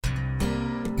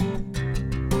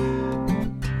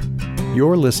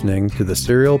You're listening to the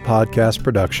serial podcast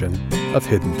production of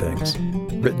Hidden Things,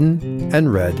 written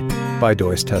and read by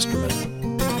Doyce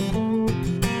Testerman.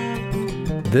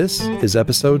 This is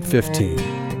episode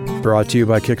 15, brought to you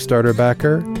by Kickstarter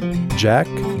backer Jack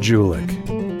Julich.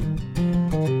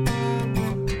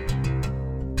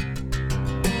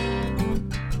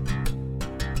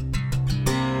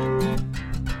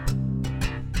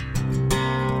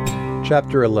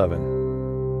 Chapter 11.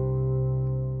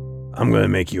 I'm going to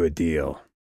make you a deal,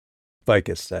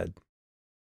 Vicus said.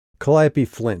 Calliope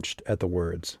flinched at the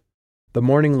words. The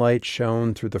morning light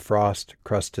shone through the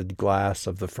frost-crusted glass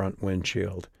of the front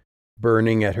windshield,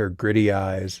 burning at her gritty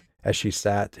eyes as she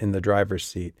sat in the driver's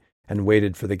seat and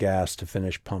waited for the gas to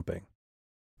finish pumping.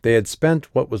 They had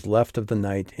spent what was left of the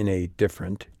night in a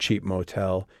different, cheap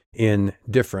motel in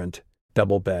different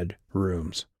double-bed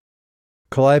rooms.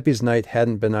 Calliope's night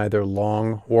hadn't been either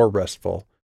long or restful,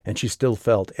 and she still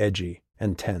felt edgy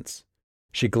and tense.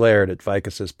 She glared at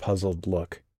Vicus's puzzled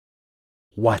look.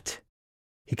 What?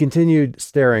 He continued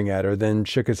staring at her, then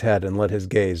shook his head and let his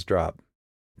gaze drop.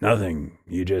 Nothing.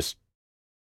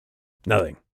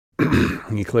 Nothing.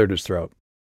 He cleared his throat.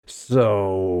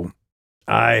 So,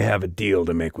 I have a deal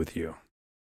to make with you.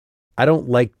 I don't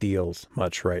like deals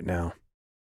much right now.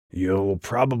 You'll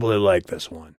probably like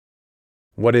this one.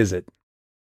 What is it?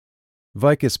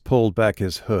 Vicus pulled back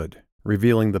his hood,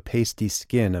 revealing the pasty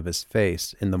skin of his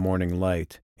face in the morning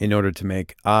light, in order to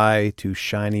make eye to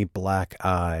shiny black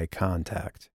eye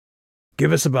contact.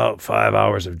 Give us about 5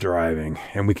 hours of driving,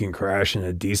 and we can crash in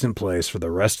a decent place for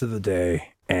the rest of the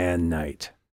day and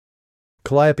night.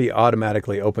 Calliope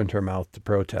automatically opened her mouth to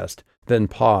protest, then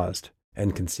paused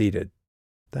and conceded.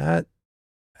 That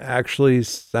actually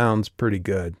sounds pretty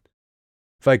good.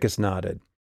 Vicus nodded.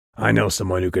 I know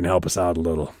someone who can help us out a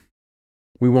little.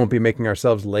 We won't be making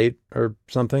ourselves late or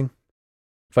something?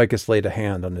 Vicus laid a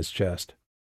hand on his chest.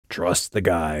 Trust the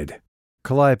guide.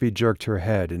 Calliope jerked her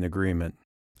head in agreement.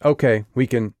 Okay, we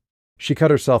can... She cut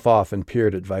herself off and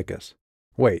peered at Vicus.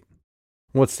 Wait,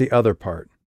 what's the other part?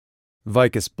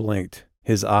 Vicus blinked,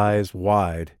 his eyes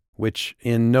wide, which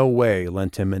in no way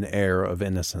lent him an air of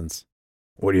innocence.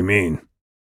 What do you mean?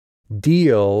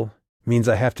 Deal means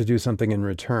I have to do something in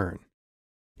return.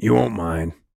 You won't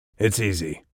mind. It's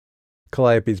easy.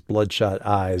 Calliope's bloodshot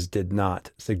eyes did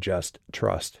not suggest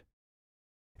trust.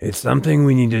 It's something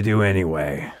we need to do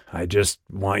anyway. I just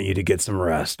want you to get some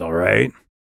rest, all right?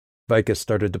 Vicus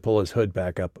started to pull his hood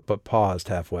back up, but paused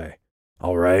halfway.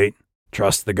 All right.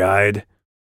 Trust the guide.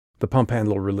 The pump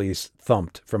handle release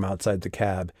thumped from outside the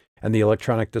cab, and the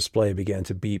electronic display began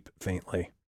to beep faintly.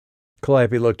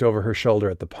 Calliope looked over her shoulder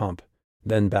at the pump,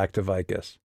 then back to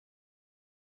Vicus.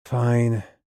 Fine.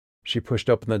 She pushed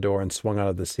open the door and swung out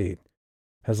of the seat.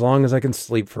 As long as I can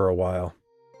sleep for a while.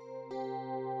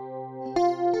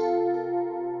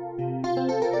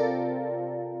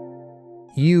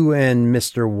 You and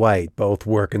Mr. White both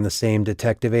work in the same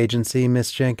detective agency,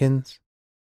 Miss Jenkins?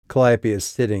 Calliope is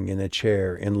sitting in a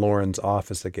chair in Lauren's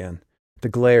office again, the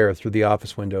glare through the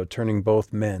office window turning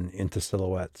both men into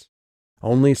silhouettes.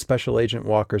 Only Special Agent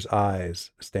Walker's eyes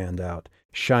stand out,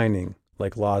 shining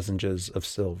like lozenges of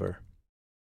silver.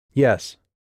 Yes.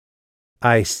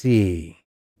 I see.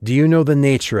 Do you know the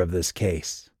nature of this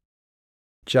case?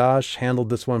 Josh handled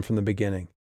this one from the beginning.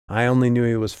 I only knew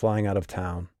he was flying out of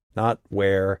town, not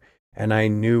where, and I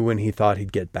knew when he thought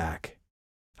he'd get back.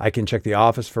 I can check the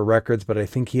office for records, but I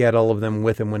think he had all of them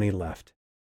with him when he left.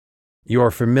 You're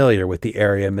familiar with the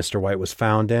area Mr. White was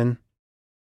found in?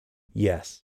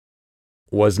 Yes.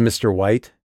 Was Mr.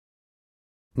 White?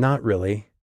 Not really.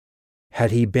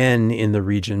 Had he been in the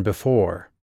region before?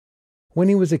 When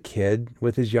he was a kid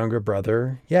with his younger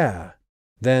brother, yeah.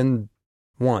 Then,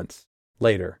 once,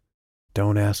 later.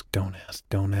 Don't ask.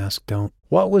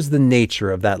 What was the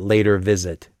nature of that later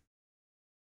visit?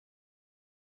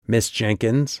 Miss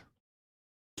Jenkins?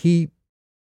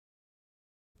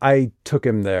 I took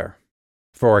him there.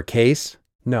 For a case?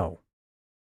 No.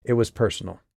 It was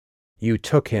personal. You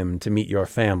took him to meet your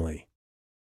family.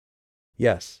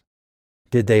 Yes.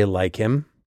 Did they like him?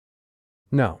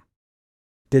 No.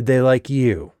 Did they like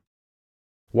you?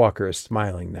 Walker is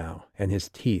smiling now, and his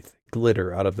teeth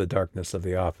glitter out of the darkness of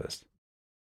the office.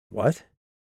 What?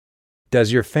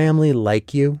 Does your family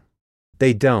like you?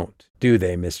 They don't, do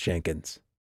they, Miss Jenkins?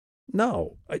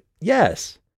 No.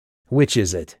 Yes. Which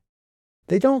is it?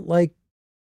 They don't like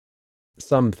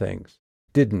some things.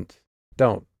 Didn't.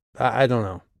 Don't. I don't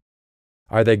know.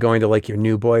 Are they going to like your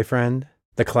new boyfriend?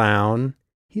 The clown?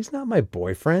 He's not my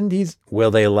boyfriend.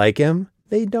 Will they like him?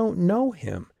 They don't know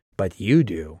him, but you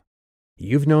do.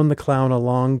 You've known the clown a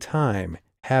long time,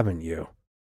 haven't you?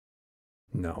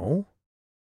 No.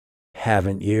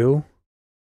 Haven't you?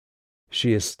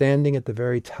 She is standing at the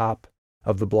very top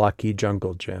of the blocky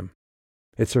jungle gym.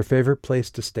 It's her favorite place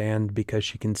to stand because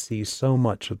she can see so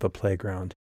much of the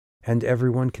playground, and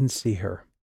everyone can see her.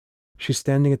 She's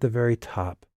standing at the very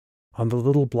top, on the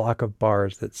little block of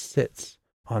bars that sits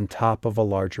on top of a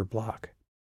larger block.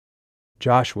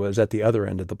 Joshua is at the other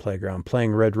end of the playground,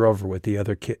 playing Red Rover with the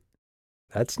other kid.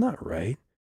 That's not right.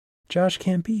 Josh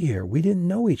can't be here. We didn't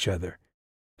know each other.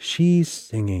 She's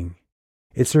singing.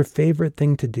 It's her favorite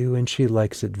thing to do, and she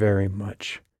likes it very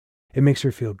much. It makes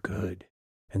her feel good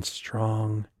and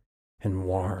strong and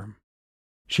warm.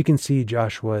 She can see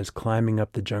Joshua is climbing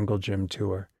up the jungle gym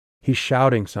to her. He's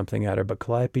shouting something at her, but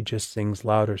Calliope just sings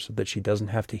louder so that she doesn't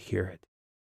have to hear it.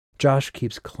 Josh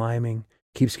keeps climbing,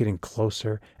 keeps getting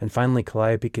closer, and finally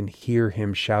Calliope can hear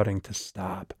him shouting to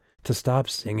stop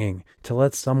singing, to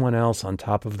let someone else on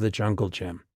top of the jungle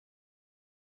gym.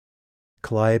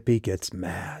 Calliope gets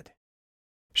mad.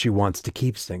 She wants to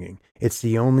keep singing. It's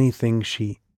the only thing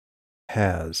she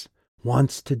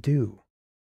wants to do.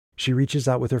 She reaches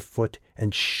out with her foot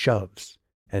and shoves,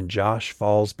 and Josh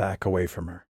falls back away from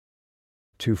her.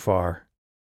 Too far,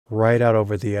 right out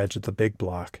over the edge of the big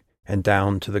block and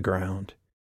down to the ground.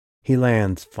 He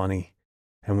lands funny,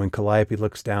 and when Calliope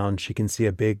looks down, she can see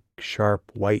a big, sharp,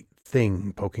 white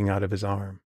thing poking out of his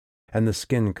arm, and the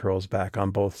skin curls back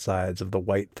on both sides of the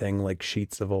white thing like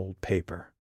sheets of old paper.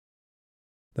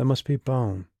 That must be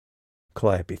bone,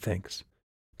 Calliope thinks,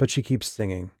 but she keeps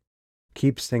singing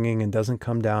and doesn't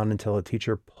come down until a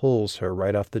teacher pulls her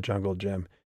right off the jungle gym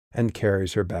and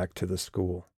carries her back to the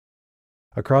school.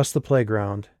 Across the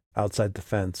playground, outside the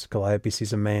fence, Calliope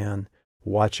sees a man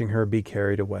watching her be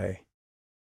carried away,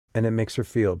 and it makes her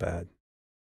feel bad.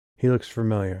 He looks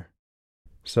familiar,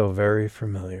 so very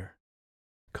familiar.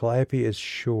 Calliope is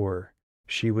sure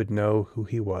she would know who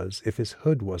he was if his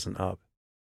hood wasn't up.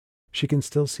 She can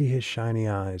still see his shiny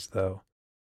eyes, though,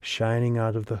 shining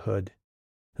out of the hood,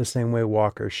 the same way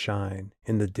walkers shine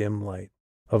in the dim light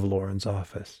of Lauren's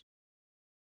office.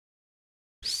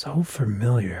 So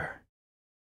familiar.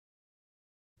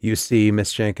 You see,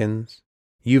 Miss Jenkins,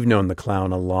 you've known the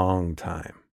clown a long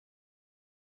time.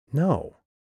 No.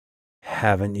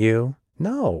 Haven't you?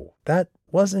 No, that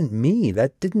wasn't me.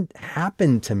 That didn't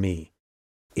happen to me.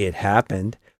 It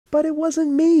happened, but it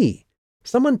wasn't me.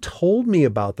 Someone told me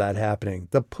about that happening.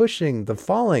 The pushing, the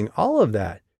falling, all of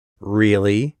that.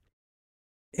 Really?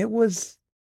 It was...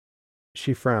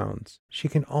 She frowns. She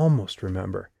can almost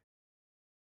remember.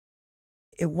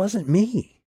 It wasn't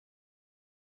me.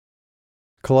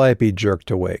 Calliope jerked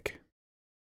awake.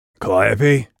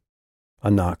 Calliope?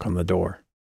 A knock on the door.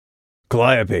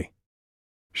 Calliope!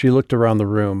 She looked around the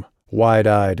room,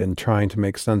 wide-eyed and trying to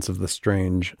make sense of the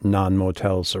strange,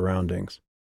 non-motel surroundings.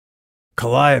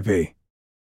 Calliope!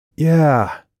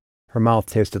 Yeah. Her mouth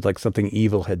tasted like something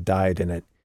evil had died in it.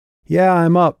 Yeah,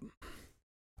 I'm up.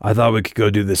 I thought we could go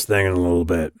do this thing in a little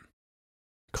bit.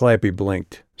 Calliope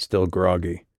blinked, still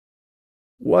groggy.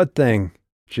 What thing?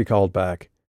 She called back.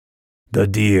 The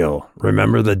deal.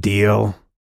 Remember the deal?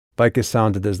 Vicus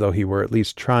sounded as though he were at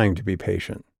least trying to be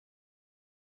patient.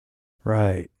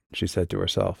 Right, she said to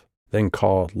herself, then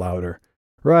called louder.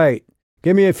 Right,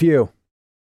 give me a few.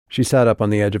 She sat up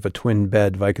on the edge of a twin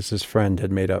bed Vicus's friend had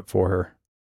made up for her.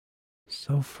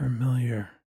 So familiar.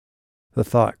 The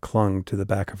thought clung to the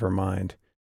back of her mind,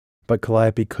 but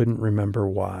Calliope couldn't remember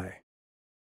why.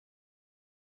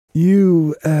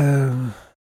 You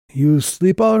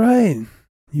sleep all right?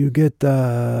 You get,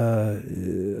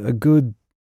 a good,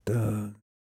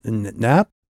 nap?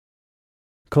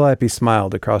 Calliope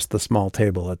smiled across the small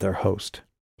table at their host.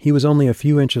 He was only a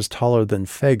few inches taller than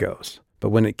Phagos, but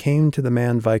when it came to the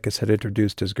man Vicus had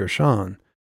introduced as Gershon,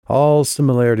 all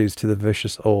similarities to the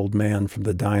vicious old man from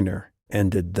the diner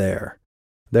ended there.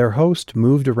 Their host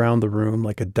moved around the room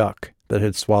like a duck that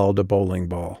had swallowed a bowling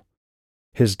ball.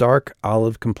 His dark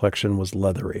olive complexion was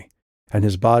leathery, and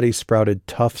his body sprouted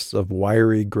tufts of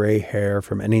wiry gray hair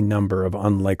from any number of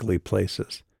unlikely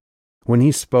places. When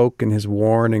he spoke in his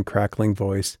worn and crackling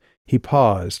voice, he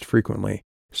paused frequently,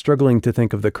 struggling to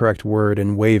think of the correct word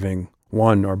and waving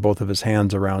one or both of his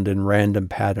hands around in random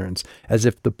patterns, as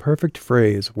if the perfect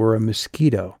phrase were a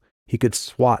mosquito he could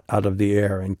swat out of the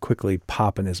air and quickly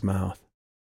pop in his mouth.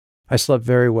 I slept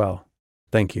very well,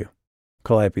 thank you.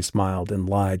 Calliope smiled and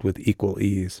lied with equal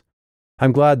ease.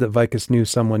 I'm glad that Vicus knew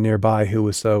someone nearby who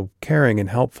was so caring and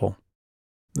helpful.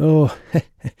 Oh,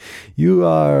 you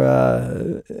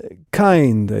are,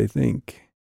 kind, I think.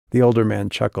 The older man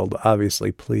chuckled,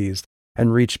 obviously pleased,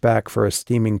 and reached back for a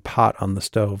steaming pot on the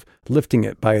stove, lifting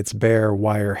it by its bare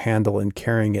wire handle and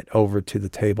carrying it over to the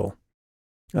table.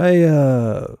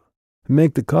 I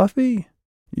Make the coffee?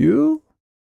 You?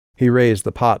 He raised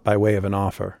the pot by way of an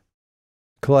offer.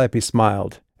 Calliope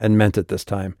smiled, and meant it this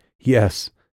time. Yes,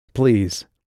 please.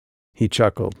 He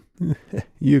chuckled.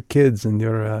 You kids and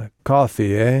your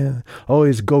coffee, eh?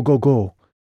 Always go, go, go.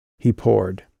 He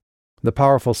poured. The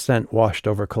powerful scent washed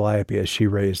over Calliope as she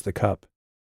raised the cup.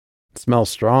 It smells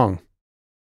strong.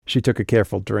 She took a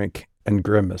careful drink and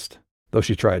grimaced, though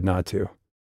she tried not to.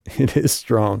 It is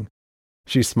strong.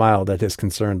 She smiled at his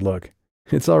concerned look.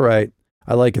 It's all right.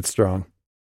 I like it strong.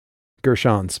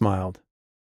 Gershon smiled.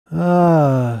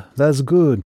 Ah, that's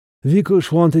good.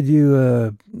 Vikush wanted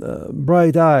you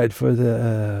bright-eyed for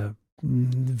the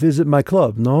visit my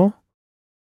club, no?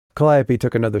 Calliope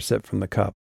took another sip from the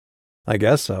cup. I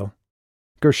guess so.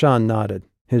 Gershon nodded,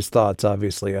 his thoughts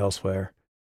obviously elsewhere.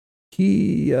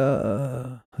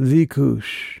 Vikush.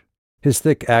 His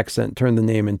thick accent turned the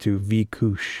name into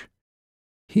Vikush.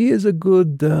 He is a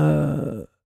good,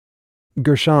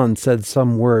 Gershon said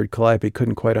some word Calliope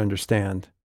couldn't quite understand.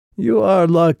 You are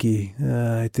lucky,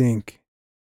 I think.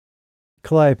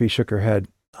 Calliope shook her head.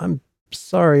 I'm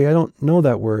sorry, I don't know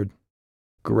that word.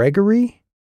 Gregory?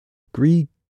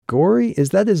 Grigory? Is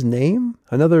that his name?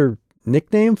 Another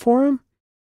nickname for him?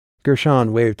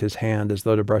 Gershon waved his hand as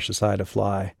though to brush aside a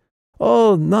fly.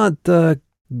 Oh, not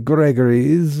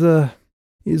Gregory.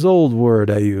 Is old word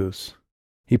I use.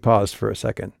 He paused for a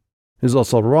second. Is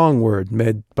also a wrong word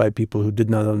made by people who did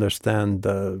not understand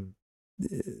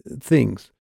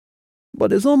things.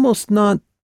 But it's almost not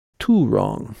too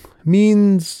wrong.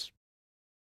 Means...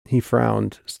 He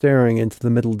frowned, staring into the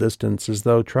middle distance as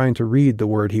though trying to read the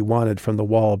word he wanted from the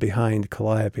wall behind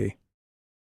Calliope.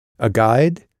 A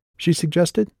guide? She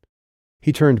suggested.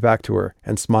 He turned back to her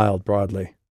and smiled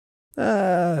broadly.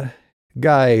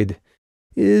 Guide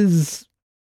is...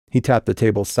 He tapped the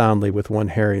table soundly with one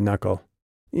hairy knuckle.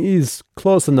 He's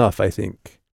close enough, I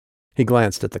think. He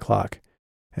glanced at the clock.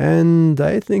 And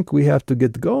I think we have to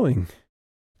get going.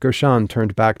 Gershon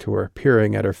turned back to her,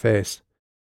 peering at her face.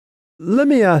 Let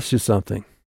me ask you something.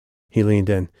 He leaned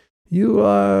in. You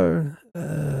are,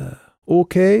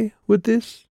 okay with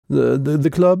this? The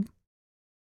club?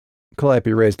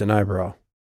 Calliope raised an eyebrow.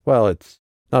 Well, it's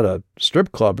not a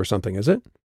strip club or something, is it?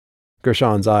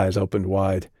 Gershon's eyes opened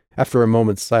wide. After a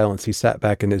moment's silence, he sat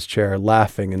back in his chair,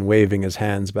 laughing and waving his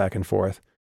hands back and forth.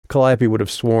 Calliope would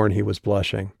have sworn he was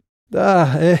blushing.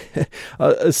 A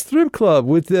strip club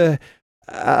with no.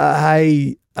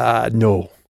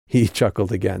 He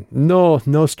chuckled again.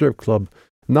 No strip club.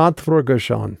 Not for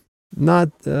Gershon. Not,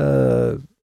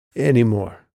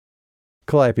 anymore.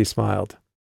 Calliope smiled.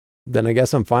 Then I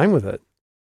guess I'm fine with it.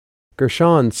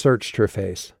 Gershon searched her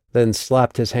face, then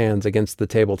slapped his hands against the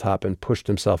tabletop and pushed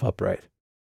himself upright.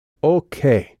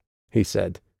 Okay, he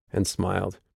said, and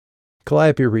smiled.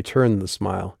 Calliope returned the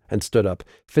smile and stood up,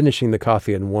 finishing the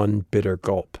coffee in one bitter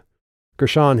gulp.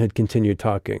 Gershon had continued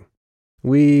talking.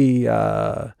 We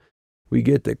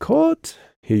get the coat.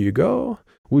 Here you go.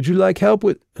 Would you like help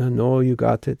with... no, you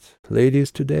got it.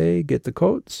 Ladies today get the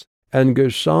coats. And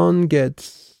Gershon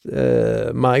gets,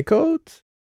 my coat.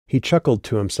 He chuckled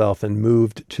to himself and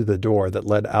moved to the door that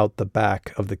led out the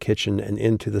back of the kitchen and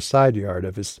into the side yard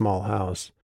of his small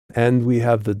house. And we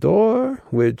have the door,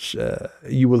 which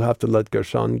you will have to let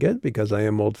Gershon get because I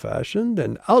am old-fashioned.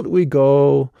 And out we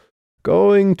go,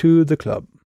 going to the club.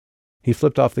 He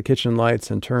flipped off the kitchen lights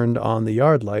and turned on the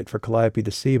yard light for Calliope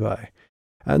to see by.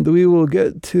 And we will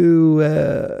get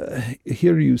to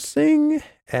hear you sing,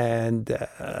 and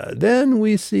then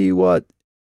we see what...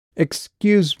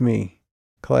 Excuse me.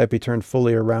 Calliope turned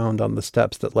fully around on the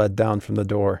steps that led down from the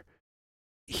door.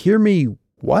 Hear me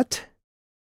what?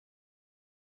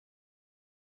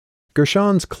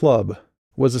 Gershon's club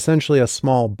was essentially a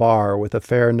small bar with a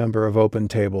fair number of open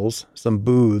tables, some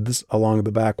booths along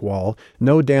the back wall,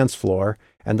 no dance floor,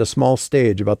 and a small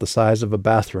stage about the size of a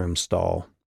bathroom stall.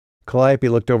 Calliope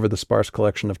looked over the sparse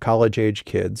collection of college-age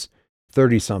kids,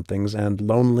 30-somethings, and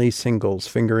lonely singles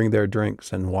fingering their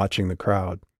drinks and watching the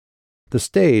crowd. The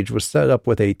stage was set up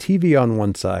with a TV on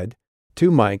one side,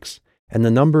 2 mics, and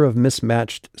a number of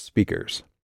mismatched speakers.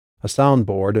 A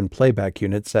soundboard and playback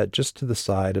unit set just to the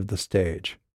side of the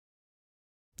stage.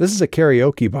 This is a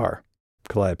karaoke bar,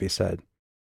 Calliope said.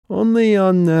 Only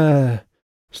on,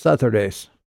 Saturdays,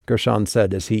 Gershon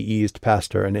said as he eased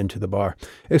past her and into the bar.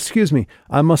 Excuse me,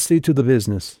 I must see to the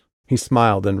business. He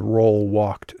smiled and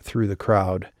roll-walked through the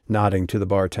crowd, nodding to the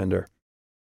bartender.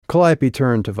 Calliope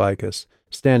turned to Vicus,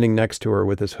 standing next to her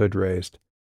with his hood raised.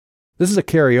 This is a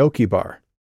karaoke bar.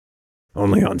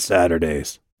 Only on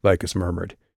Saturdays, Vicus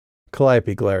murmured.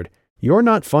 Calliope glared. You're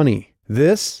not funny.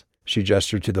 This, she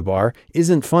gestured to the bar,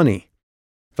 isn't funny.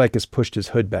 Vicus pushed his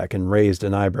hood back and raised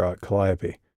an eyebrow at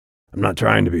Calliope. I'm not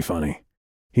trying to be funny.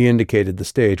 He indicated the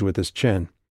stage with his chin.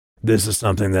 This is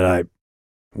something that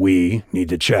we need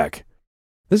to check.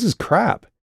 This is crap.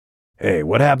 Hey,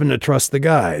 what happened to trust the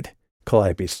guide?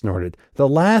 Calliope snorted. The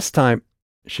last time...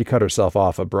 She cut herself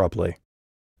off abruptly.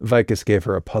 Vicus gave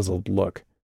her a puzzled look.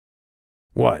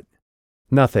 What?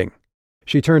 Nothing.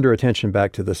 She turned her attention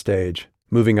back to the stage,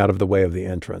 moving out of the way of the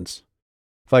entrance.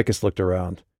 Vicus looked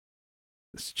around.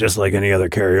 It's just like any other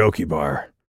karaoke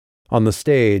bar. On the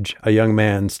stage, a young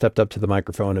man stepped up to the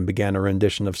microphone and began a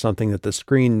rendition of something that the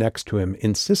screen next to him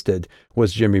insisted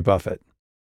was Jimmy Buffett.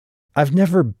 I've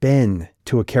never been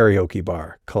to a karaoke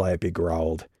bar, Calliope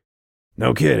growled.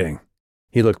 No kidding.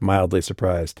 He looked mildly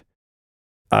surprised.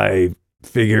 I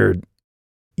figured...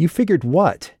 You figured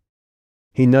what?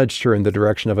 He nudged her in the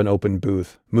direction of an open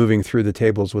booth, moving through the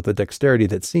tables with a dexterity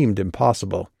that seemed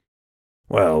impossible.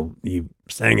 Well, you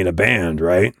sang in a band,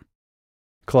 right?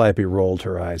 Calliope rolled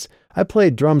her eyes. I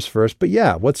played drums first, but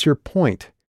yeah, what's your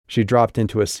point? She dropped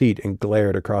into a seat and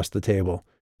glared across the table.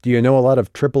 Do you know a lot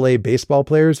of AAA baseball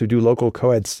players who do local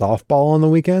co-ed softball on the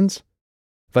weekends?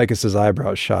 Vicus's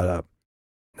eyebrows shot up.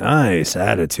 Nice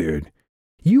attitude.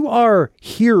 You are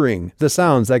hearing the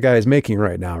sounds that guy is making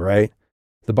right now, right?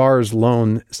 The bar's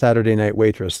lone Saturday night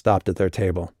waitress stopped at their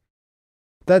table.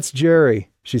 That's Jerry,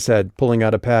 she said, pulling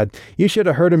out a pad. You should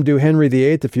have heard him do Henry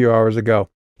VIII a few hours ago.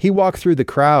 He walked through the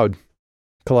crowd.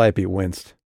 Calliope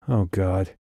winced. Oh,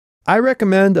 God. I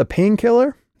recommend a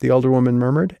painkiller, the older woman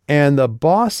murmured, and the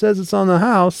boss says it's on the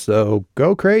house, so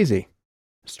go crazy.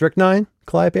 Strychnine?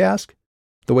 Calliope asked.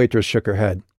 The waitress shook her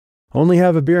head. Only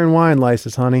have a beer and wine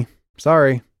license, honey.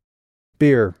 Sorry.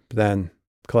 Beer, then,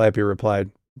 Calliope replied.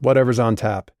 Whatever's on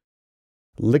tap.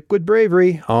 Liquid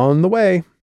bravery, on the way.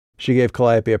 She gave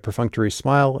Calliope a perfunctory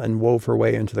smile and wove her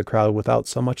way into the crowd without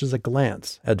so much as a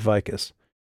glance at Vicus.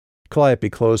 Calliope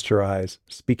closed her eyes,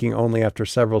 speaking only after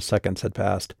several seconds had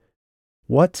passed.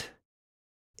 What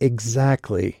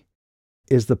exactly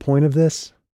is the point of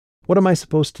this? What am I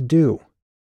supposed to do?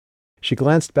 She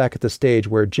glanced back at the stage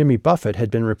where Jimmy Buffett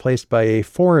had been replaced by a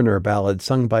foreigner ballad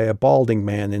sung by a balding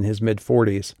man in his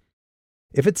mid-40s.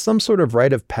 If it's some sort of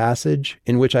rite of passage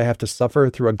in which I have to suffer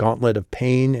through a gauntlet of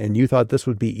pain and you thought this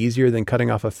would be easier than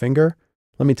cutting off a finger,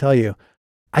 let me tell you,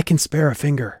 I can spare a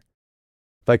finger.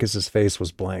 Vicus's face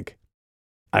was blank.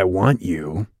 I want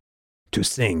you to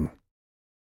sing.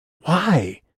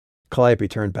 Why? Calliope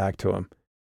turned back to him.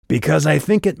 Because I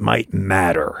think it might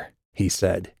matter, he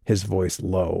said, his voice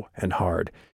low and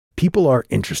hard. People are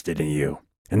interested in you,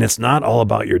 and it's not all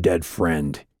about your dead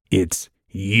friend. It's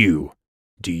you.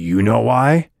 Do you know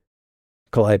why?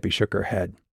 Calliope shook her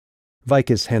head.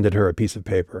 Vicus handed her a piece of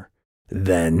paper.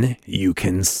 Then you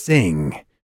can sing.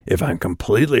 If I'm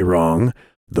completely wrong,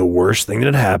 the worst thing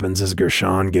that happens is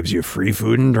Gershon gives you free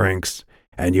food and drinks,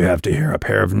 and you have to hear a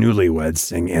pair of newlyweds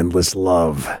sing Endless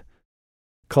Love.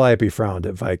 Calliope frowned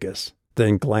at Vicus,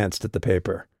 then glanced at the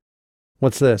paper.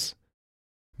 What's this?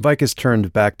 Vicus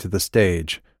turned back to the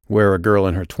stage, where a girl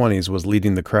in her 20s was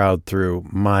leading the crowd through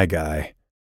My Guy.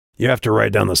 You have to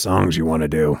write down the songs you want to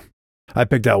do. I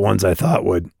picked out ones I thought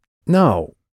would...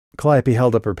 No. Calliope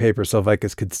held up her paper so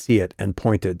Vicus could see it and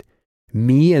pointed.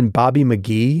 Me and Bobby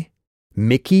McGee?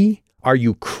 Mickey? Are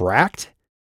you cracked?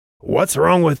 What's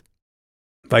wrong with...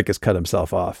 Vicus cut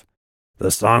himself off. The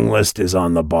song list is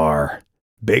on the bar.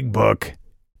 Big book.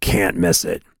 Can't miss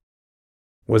it.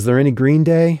 Was there any Green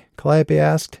Day? Calliope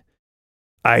asked.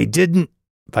 I didn't...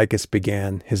 Vicus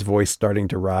began, his voice starting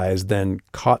to rise, then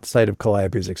caught sight of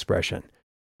Calliope's expression.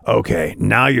 Okay,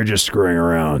 now you're just screwing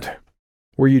around.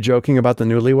 Were you joking about the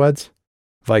newlyweds?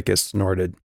 Vicus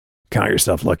snorted. Count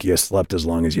yourself lucky you slept as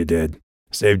long as you did.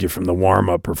 Saved you from the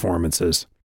warm-up performances.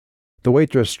 The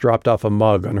waitress dropped off a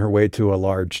mug on her way to a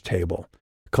large table.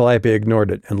 Calliope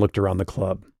ignored it and looked around the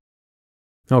club.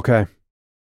 Okay.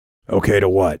 Okay to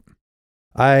what?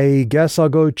 I guess I'll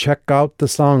go check out the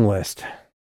song list.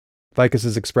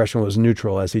 Vicus's expression was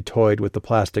neutral as he toyed with the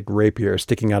plastic rapier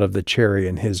sticking out of the cherry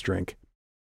in his drink.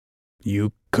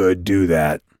 You could do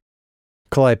that.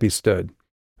 Calliope stood.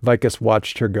 Vicus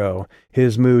watched her go,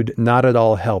 his mood not at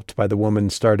all helped by the woman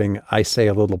starting I Say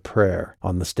a Little Prayer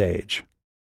on the stage.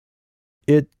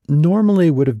 It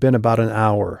normally would have been about an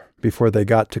hour before they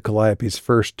got to Calliope's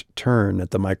first turn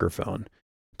at the microphone,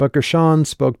 but Gershon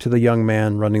spoke to the young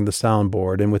man running the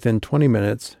soundboard, and within 20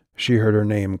 minutes she heard her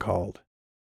name called.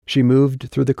 She moved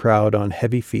through the crowd on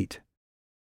heavy feet.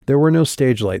 There were no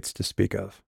stage lights to speak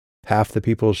of. Half the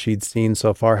people she'd seen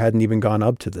so far hadn't even gone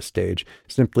up to the stage,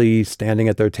 simply standing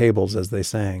at their tables as they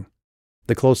sang.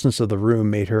 The closeness of the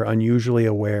room made her unusually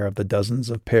aware of the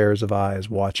dozens of pairs of eyes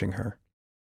watching her.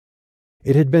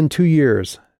 It had been 2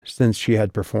 years since she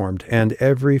had performed, and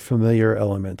every familiar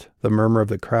element, the murmur of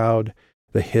the crowd,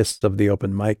 the hiss of the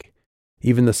open mic,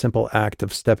 even the simple act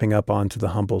of stepping up onto the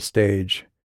humble stage,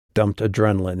 dumped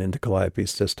adrenaline into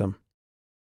Calliope's system.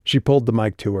 She pulled the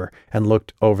mic to her and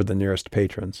looked over the nearest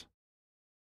patrons.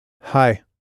 "Hi."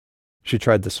 She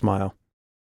tried to smile.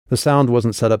 The sound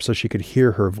wasn't set up so she could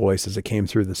hear her voice as it came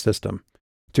through the system.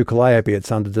 To Calliope, it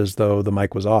sounded as though the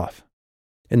mic was off.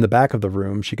 In the back of the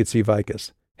room, she could see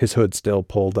Vicus, his hood still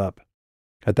pulled up.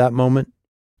 At that moment,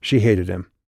 she hated him,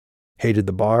 hated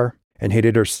the bar, and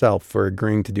hated herself for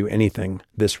agreeing to do anything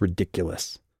this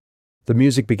ridiculous. The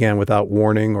music began without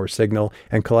warning or signal,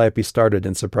 and Calliope started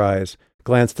in surprise,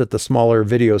 glanced at the smaller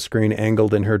video screen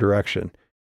angled in her direction,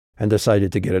 and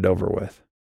decided to get it over with.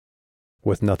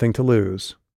 With nothing to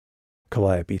lose,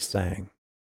 Calliope sang.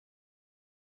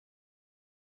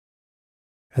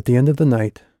 At the end of the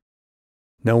night,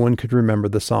 no one could remember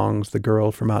the songs the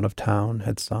girl from out of town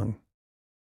had sung.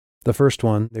 The first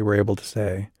one, they were able to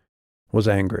say, was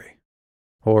Angry.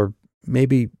 Or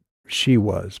maybe she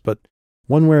was, but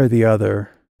one way or the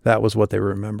other, that was what they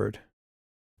remembered.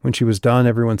 When she was done,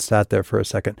 everyone sat there for a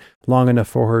second, long enough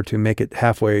for her to make it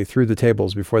halfway through the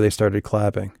tables before they started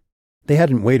clapping. They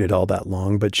hadn't waited all that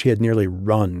long, but she had nearly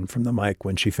run from the mic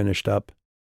when she finished up.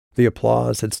 The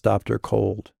applause had stopped her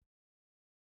cold.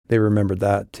 They remembered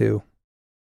that, too.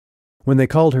 When they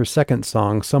called her second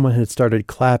song, someone had started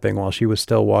clapping while she was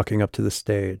still walking up to the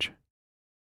stage.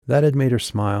 That had made her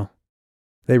smile.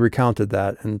 They recounted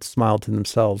that and smiled to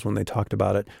themselves when they talked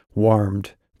about it,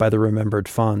 warmed by the remembered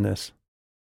fondness.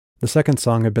 The second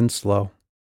song had been slow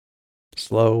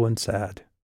and sad.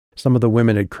 Some of the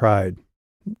women had cried,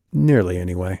 nearly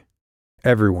anyway.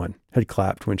 Everyone had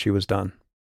clapped when she was done.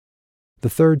 The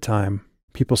third time,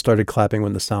 people started clapping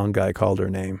when the sound guy called her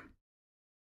name.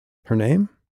 Her name?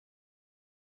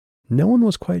 No one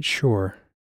was quite sure.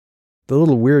 The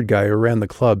little weird guy who ran the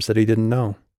club said he didn't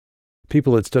know.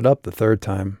 People had stood up the third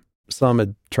time. Some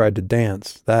had tried to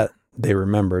dance. That they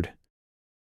remembered.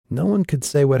 No one could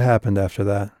say what happened after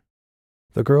that.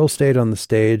 The girl stayed on the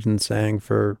stage and sang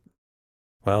for,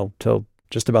 till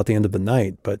just about the end of the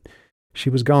night, but she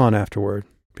was gone afterward,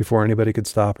 before anybody could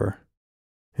stop her.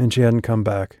 And she hadn't come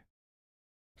back.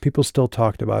 People still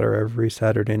talked about her every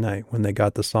Saturday night when they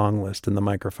got the song list and the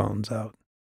microphones out.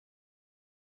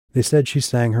 They said she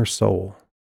sang her soul,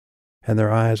 and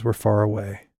their eyes were far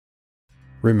away,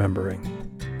 remembering.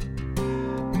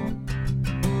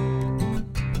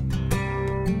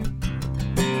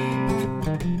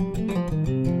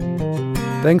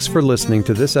 Thanks for listening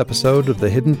to this episode of the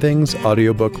Hidden Things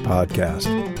Audiobook Podcast.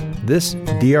 This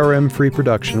DRM-free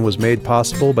production was made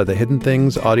possible by the Hidden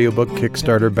Things Audiobook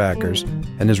Kickstarter backers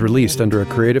and is released under a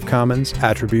Creative Commons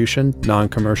Attribution,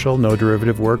 Non-Commercial, No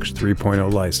Derivative Works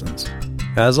 3.0 license.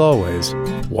 As always,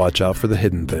 watch out for the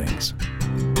hidden things.